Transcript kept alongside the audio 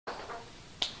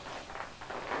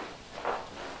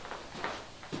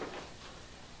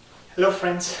Hello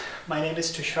friends, my name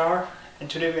is Tushar and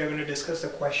today we are going to discuss the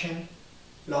question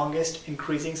longest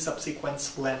increasing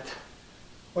subsequence length.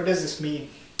 What does this mean?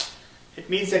 It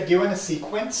means that given a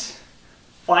sequence,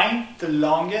 find the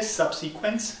longest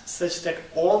subsequence such that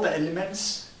all the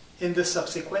elements in the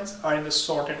subsequence are in the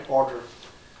sorted order.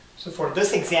 So for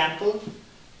this example,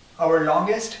 our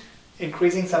longest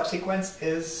increasing subsequence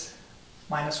is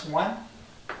 -1,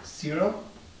 0,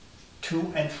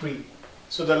 2 and 3.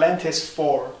 So the length is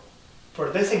 4. For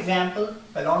this example,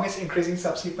 the longest increasing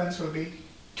subsequence will be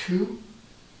 2,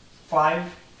 5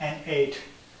 and 8.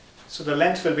 So the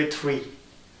length will be 3.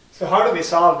 So how do we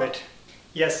solve it?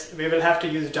 Yes, we will have to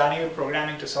use dynamic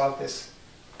programming to solve this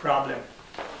problem.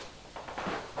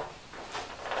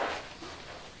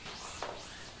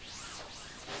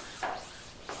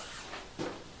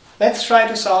 Let's try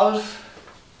to solve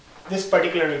this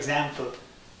particular example.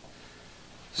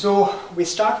 So we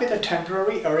start with a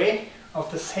temporary array of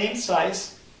the same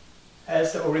size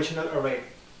as the original array.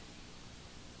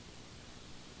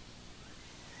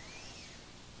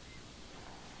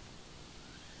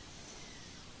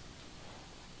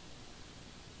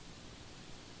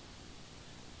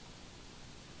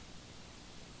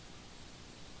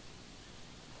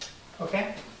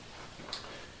 Okay?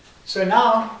 So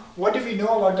now, what do we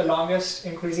know about the longest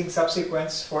increasing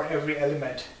subsequence for every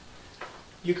element?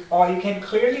 You can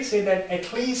clearly say that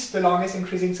at least the longest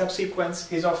increasing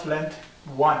subsequence is of length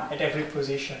 1 at every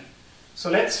position. So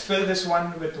let's fill this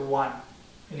one with 1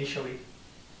 initially.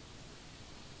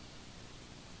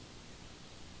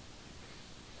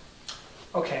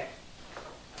 Okay.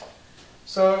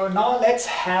 So now let's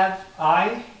have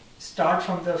I start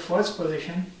from the first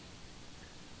position,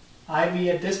 I be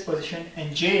at this position,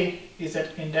 and j is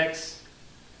at index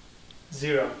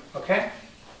 0. Okay?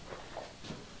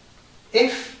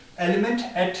 If element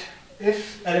at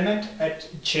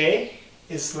j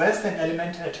is less than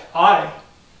element at I,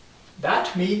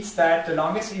 that means that the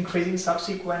longest increasing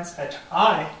subsequence at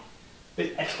I will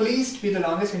at least be the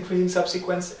longest increasing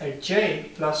subsequence at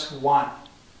j plus 1.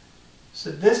 So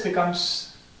this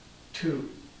becomes 2.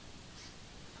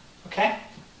 Okay?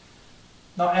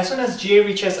 Now as soon as j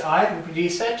reaches I, we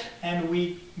reset and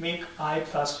we make I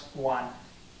plus 1.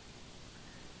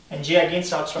 And j again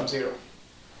starts from 0.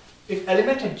 If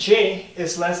element at j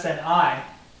is less than I,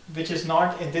 which is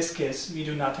not in this case, we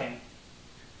do nothing.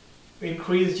 We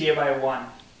increase j by 1.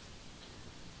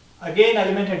 Again,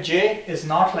 element at j is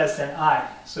not less than I,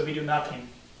 so we do nothing.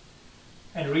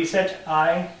 And reset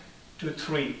I to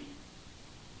 3.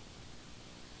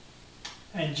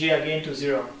 And j again to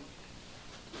 0.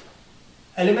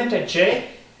 Element at j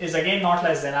is again not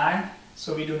less than I,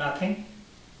 so we do nothing.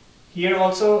 Here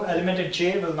also, element at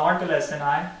j will not be less than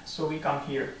I, so we come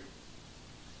here.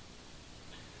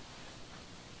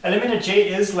 Element at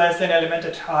j is less than element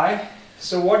at I,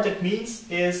 so what that means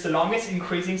is the longest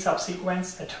increasing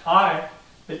subsequence at I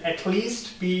will at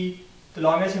least be the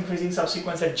longest increasing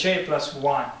subsequence at j plus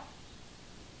 1.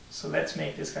 So let's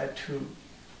make this guy 2.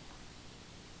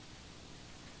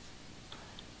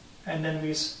 And then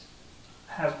we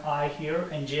have I here,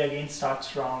 and j again starts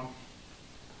from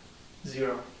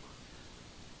 0.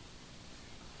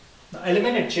 Now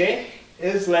element at j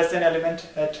is less than element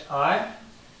at I,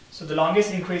 so the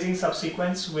longest increasing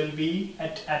subsequence will be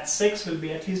at 6 will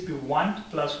be at least be 1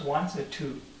 plus 1, so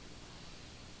 2.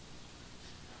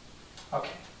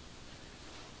 Okay.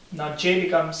 Now j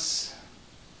becomes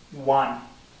 1.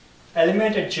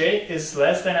 Element at j is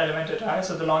less than element at I,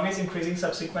 so the longest increasing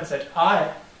subsequence at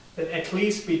I will at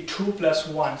least be 2 plus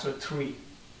 1, so 3.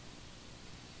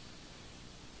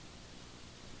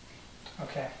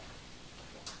 Okay.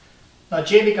 Now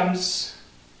j becomes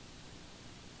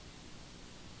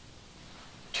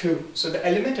 2. So the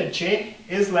element at j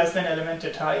is less than element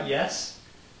at I, yes.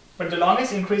 But the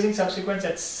longest increasing subsequence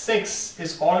at 6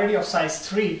 is already of size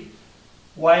 3.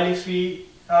 While if we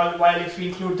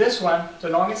include this one, the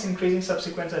longest increasing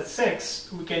subsequence at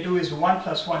 6 we can do is 1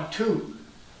 plus 1, 2.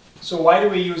 So why do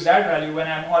we use that value when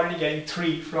I'm already getting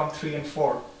 3 from 3 and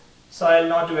 4? So I'll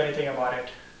not do anything about it.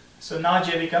 So now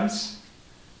j becomes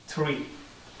 3.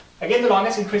 Again, the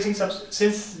longest increasing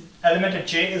since element at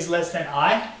j is less than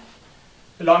I,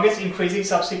 the longest increasing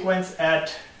subsequence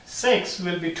at 6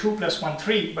 will be 2 plus 1,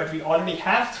 3, but we already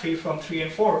have 3 from 3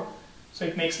 and 4, so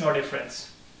it makes no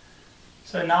difference.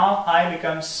 So now I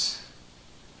becomes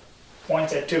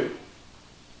points at 2,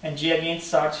 and j again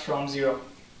starts from 0.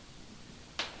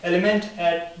 Element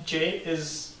at j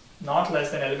is not less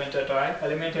than element at I,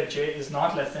 element at j is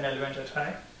not less than element at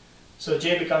I, so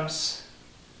j becomes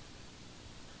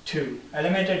 2.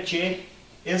 Element at j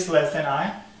is less than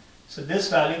I, so this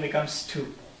value becomes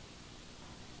 2.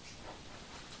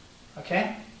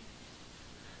 Okay.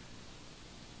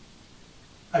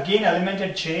 Again, element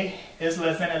at j is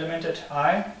less than element at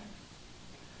I.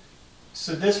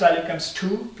 So this value becomes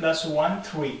 2 plus 1,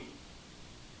 3.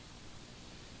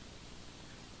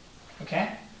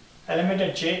 Okay. Element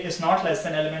at j is not less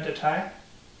than element at I.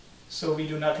 So we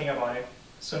do nothing about it.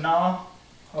 So now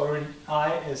our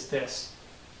I is this.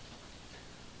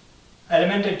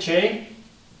 Element at j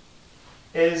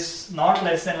is not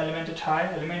less than element at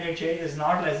I. Element at j is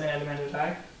not less than element at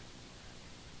I.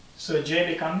 So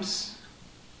j becomes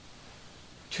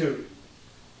 2.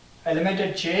 Element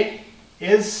at j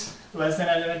is less than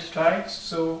element at I.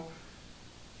 So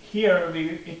here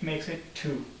it makes it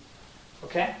 2.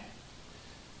 Okay.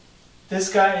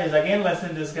 This guy is again less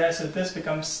than this guy, so this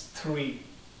becomes 3.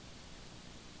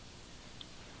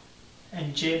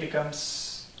 And j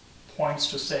becomes points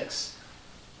to 6.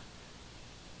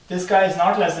 This guy is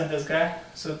not less than this guy,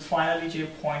 so finally j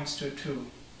points to 2.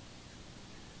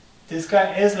 This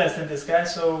guy is less than this guy,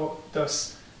 so the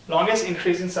longest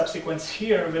increasing subsequence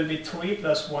here will be 3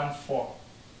 plus 1, 4.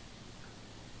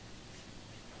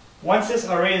 Once this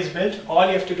array is built, all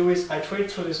you have to do is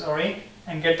iterate through this array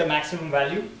and get the maximum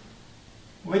value,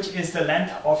 which is the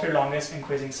length of your longest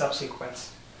increasing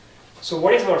subsequence. So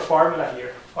what is our formula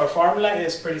here? Our formula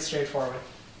is pretty straightforward.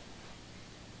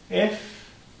 If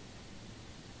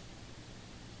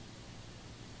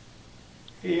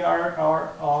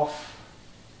ARR of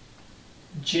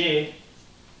j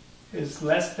is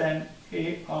less than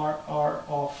ARR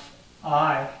of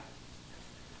I,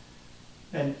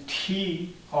 then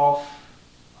T of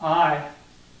I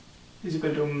is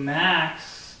equal to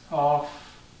max of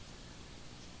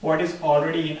what is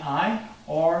already in I,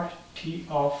 or T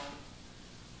of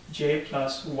j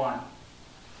plus 1.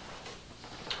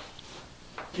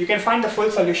 You can find the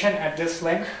full solution at this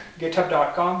link,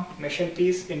 github.com, Mission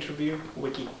Peace Interview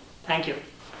Wiki. Thank you.